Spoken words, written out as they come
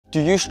Do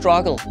you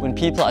struggle when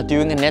people are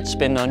doing a net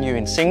spin on you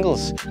in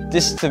singles?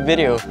 This is the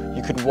video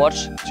you could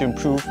watch to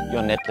improve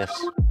your net lifts.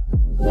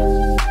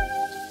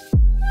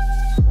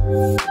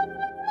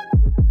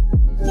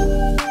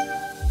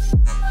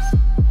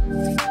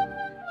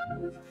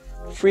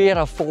 3 out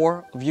of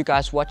 4 of you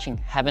guys watching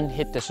haven't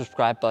hit the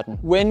subscribe button.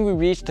 When we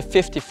reach the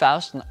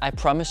 50,000, I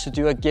promise to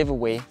do a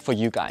giveaway for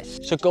you guys.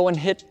 So go and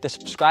hit the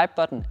subscribe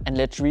button and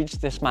let's reach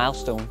this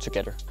milestone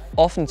together.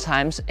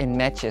 Oftentimes in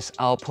matches,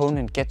 our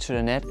opponent gets to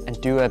the net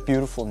and do a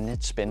beautiful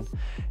net spin.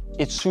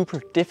 It's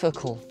super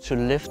difficult to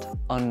lift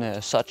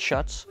on such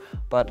shots,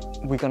 but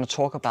we're gonna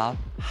talk about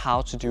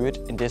how to do it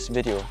in this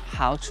video,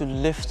 how to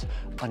lift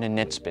on a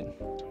net spin.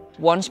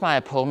 Once my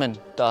opponent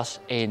does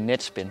a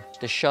net spin,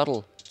 the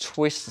shuttle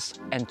twists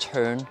and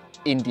turns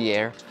in the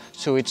air,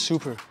 so it's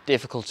super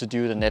difficult to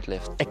do the net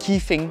lift. A key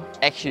thing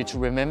actually to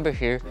remember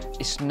here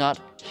is not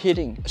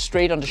hitting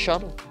straight on the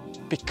shuttle,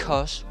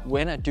 because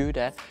when I do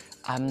that,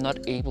 I'm not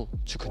able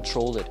to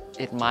control it.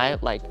 It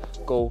might like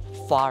go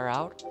far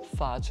out,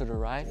 far to the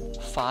right,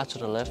 far to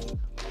the left.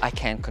 I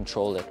can't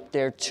control it.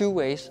 There are 2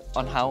 ways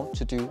on how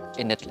to do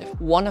a net lift.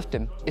 One of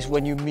them is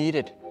when you meet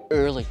it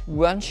early.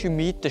 Once you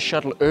meet the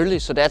shuttle early,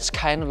 so that's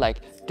kind of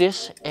like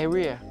this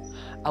area,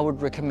 I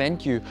would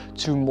recommend you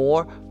to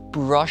more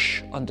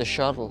brush on the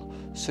shuttle.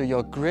 So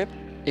your grip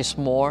is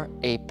more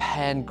a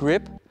pan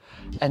grip,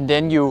 and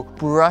then you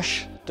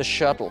brush the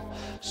shuttle.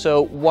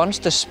 So once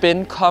the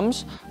spin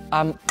comes,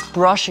 I'm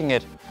brushing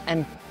it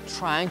and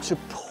trying to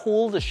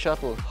pull the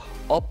shuttle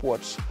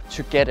upwards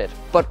to get it,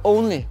 but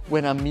only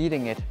when I'm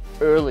meeting it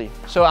early.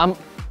 So I'm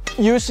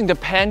using the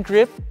pan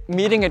grip,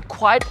 meeting it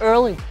quite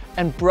early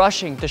and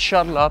brushing the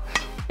shuttle up.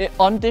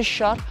 On this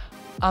shot,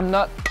 I'm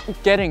not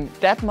getting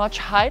that much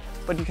height,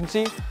 but you can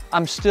see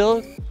I'm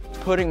still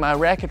putting my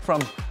racket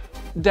from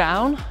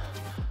down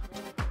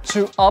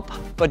to up,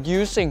 but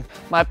using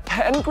my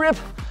pan grip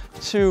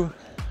to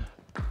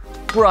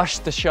brush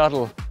the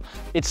shuttle.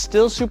 It's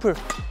still super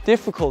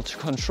difficult to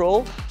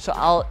control, so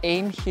I'll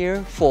aim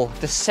here for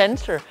the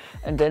center,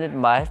 and then it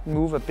might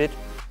move a bit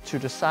to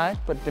the side,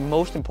 but the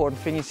most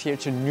important thing is here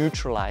to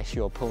neutralize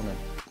your opponent.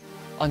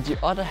 On the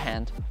other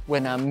hand,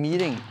 when I'm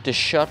meeting the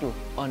shuttle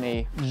on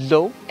a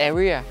low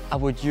area, I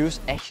would use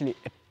actually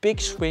a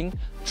big swing,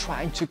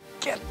 trying to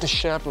get the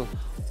shuttle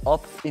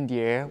up in the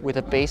air with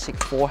a basic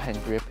forehand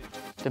grip.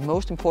 The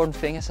most important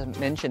thing, as I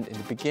mentioned in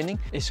the beginning,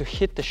 is to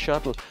hit the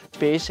shuttle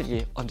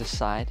basically on the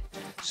side.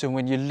 So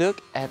when you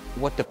look at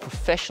what the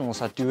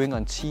professionals are doing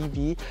on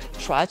TV,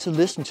 try to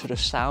listen to the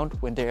sound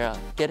when they are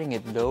getting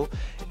it low.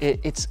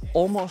 It's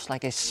almost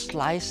like a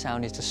slice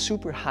sound. It's a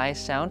super high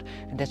sound,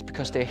 and that's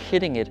because they're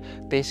hitting it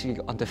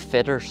basically on the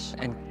feathers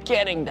and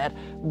getting that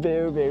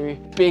very, very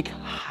big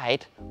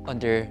height on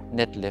their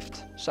net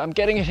lift. So I'm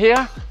getting it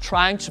here,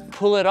 trying to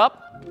pull it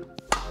up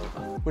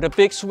with a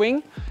big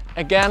swing.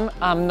 Again,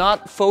 I'm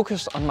not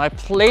focused on my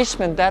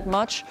placement that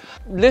much.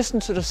 Listen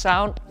to the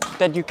sound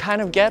that you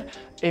kind of get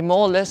a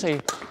more or less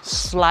a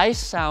slice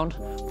sound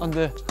on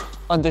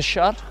the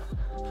shot.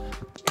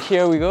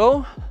 Here we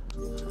go.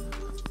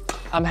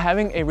 I'm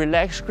having a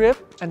relaxed grip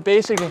and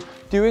basically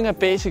doing a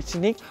basic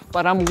technique,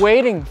 but I'm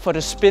waiting for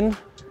the spin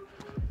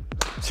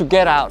to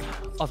get out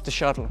of the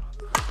shuttle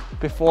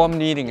before I'm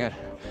needing it.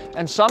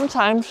 And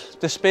sometimes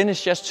the spin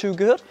is just too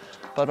good,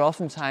 but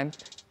oftentimes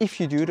if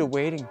you do the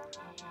waiting,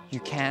 you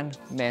can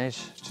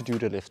manage to do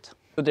the lift.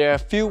 So there are a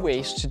few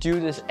ways to do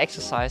this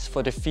exercise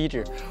for the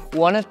feeder.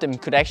 One of them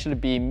could actually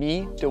be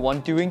me, the one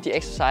doing the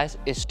exercise,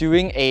 is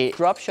doing a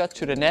drop shot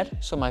to the net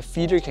so my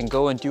feeder can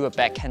go and do a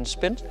backhand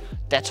spin.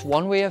 That's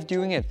one way of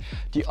doing it.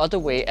 The other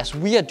way, as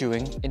we are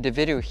doing in the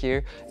video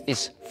here,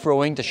 is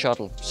throwing the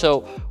shuttle.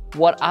 So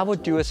what I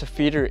would do as a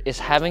feeder is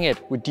having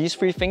it with these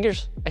 3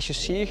 fingers, as you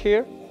see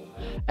here,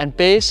 and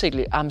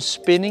basically I'm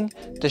spinning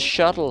the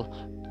shuttle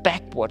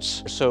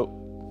backwards. So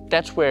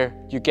that's where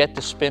you get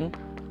the spin,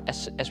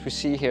 as we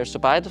see here. So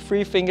by the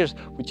 3 fingers,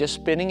 we're just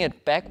spinning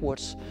it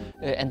backwards,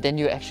 and then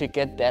you actually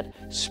get that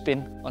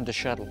spin on the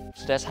shuttle.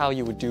 So that's how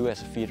you would do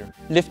as a feeder.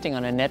 Lifting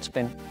on a net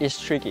spin is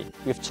tricky.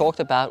 We've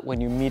talked about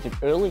when you meet it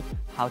early,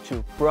 how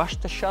to brush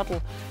the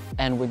shuttle,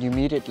 and when you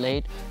meet it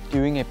late,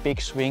 doing a big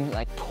swing,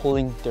 like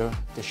pulling the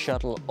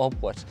shuttle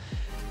upwards.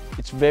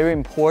 It's very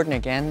important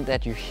again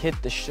that you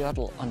hit the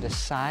shuttle on the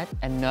side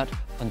and not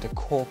on the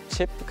cork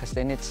tip, because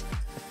then it's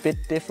a bit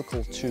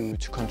difficult to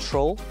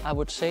control, I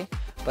would say.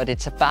 But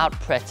it's about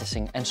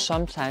practicing, and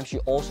sometimes you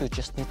also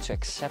just need to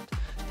accept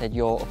that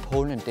your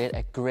opponent did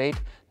a great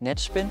net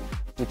spin,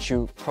 which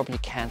you probably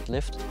can't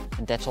lift,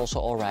 and that's also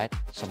all right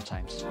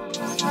sometimes.